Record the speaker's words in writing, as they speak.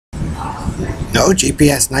No,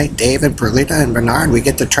 GPS Knight, Dave, and Perlita, and Bernard, we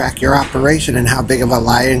get to track your operation and how big of a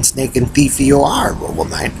lion, snake, and thief you are, Robo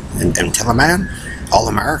Knight. And Teleman,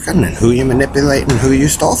 All-American, and who you manipulate and who you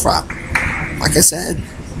stole from. Like I said,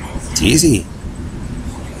 it's easy.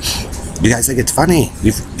 You guys think it's funny?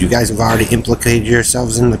 You guys have already implicated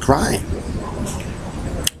yourselves in the crime.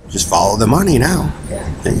 Just follow the money now.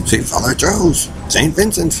 See, follow Joe's, St.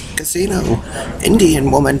 Vincent's Casino, Indian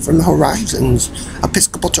woman from the horizons,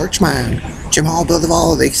 Episcopal churchman, Jim Hall, Bill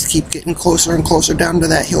Duvall. They keep getting closer and closer down to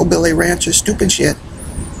that hillbilly ranch of stupid shit.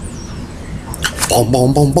 Boom,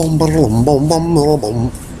 boom, boom, boom, boom, boom, boom, boom,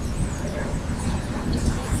 boom.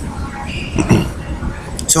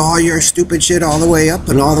 So all your stupid shit all the way up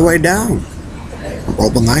and all the way down.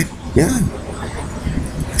 Robo Knight, yeah.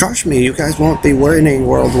 Trust me, you guys won't be winning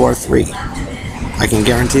World War III. I can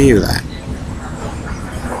guarantee you that.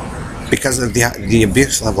 Because of the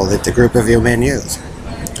abuse level that the group of you men use.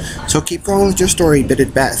 So keep going with your story,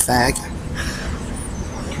 bitted bat fag.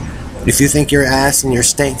 If you think your ass and your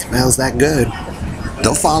stink smells that good,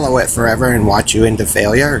 they'll follow it forever and watch you into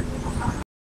failure.